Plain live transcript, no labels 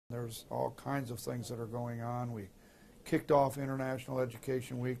There's all kinds of things that are going on. We kicked off International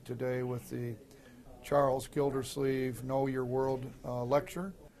Education Week today with the Charles Gildersleeve Know Your World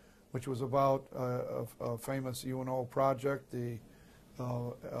lecture, which was about a famous UNO project, the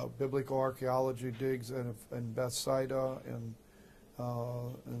biblical archaeology digs in Bethsaida in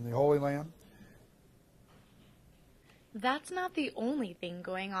the Holy Land. That's not the only thing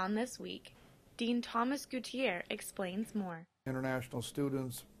going on this week. Dean Thomas Gutierrez explains more. International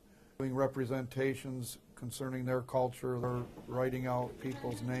students doing representations concerning their culture. They're writing out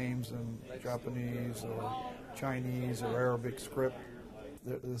people's names in Japanese or Chinese or Arabic script.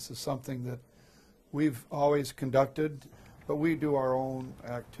 This is something that we've always conducted, but we do our own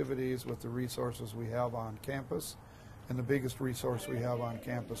activities with the resources we have on campus. And the biggest resource we have on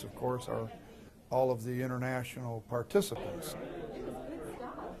campus, of course, are all of the international participants.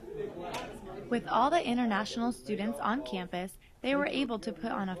 With all the international students on campus, they were able to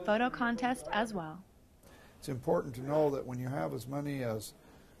put on a photo contest as well. It's important to know that when you have as many as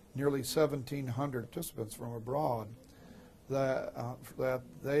nearly 1,700 participants from abroad, that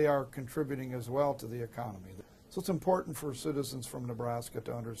they are contributing as well to the economy. So it's important for citizens from Nebraska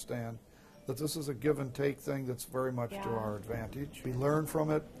to understand that this is a give and take thing that's very much to our advantage. We learn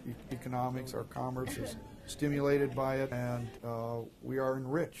from it. Economics, our commerce is stimulated by it, and we are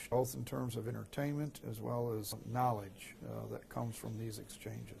enriched both in terms of entertainment as well as knowledge that comes from these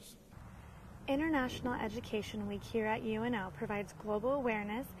exchanges. International Education Week here at UNO provides global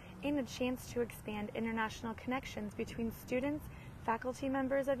awareness and a chance to expand international connections between students, faculty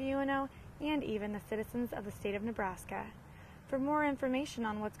members of UNO, and even the citizens of the state of Nebraska. For more information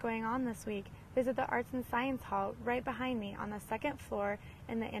on what's going on this week, visit the Arts and Science Hall right behind me on the second floor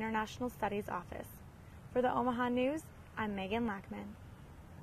in the International Studies office. For the Omaha News, I'm Megan Lackman.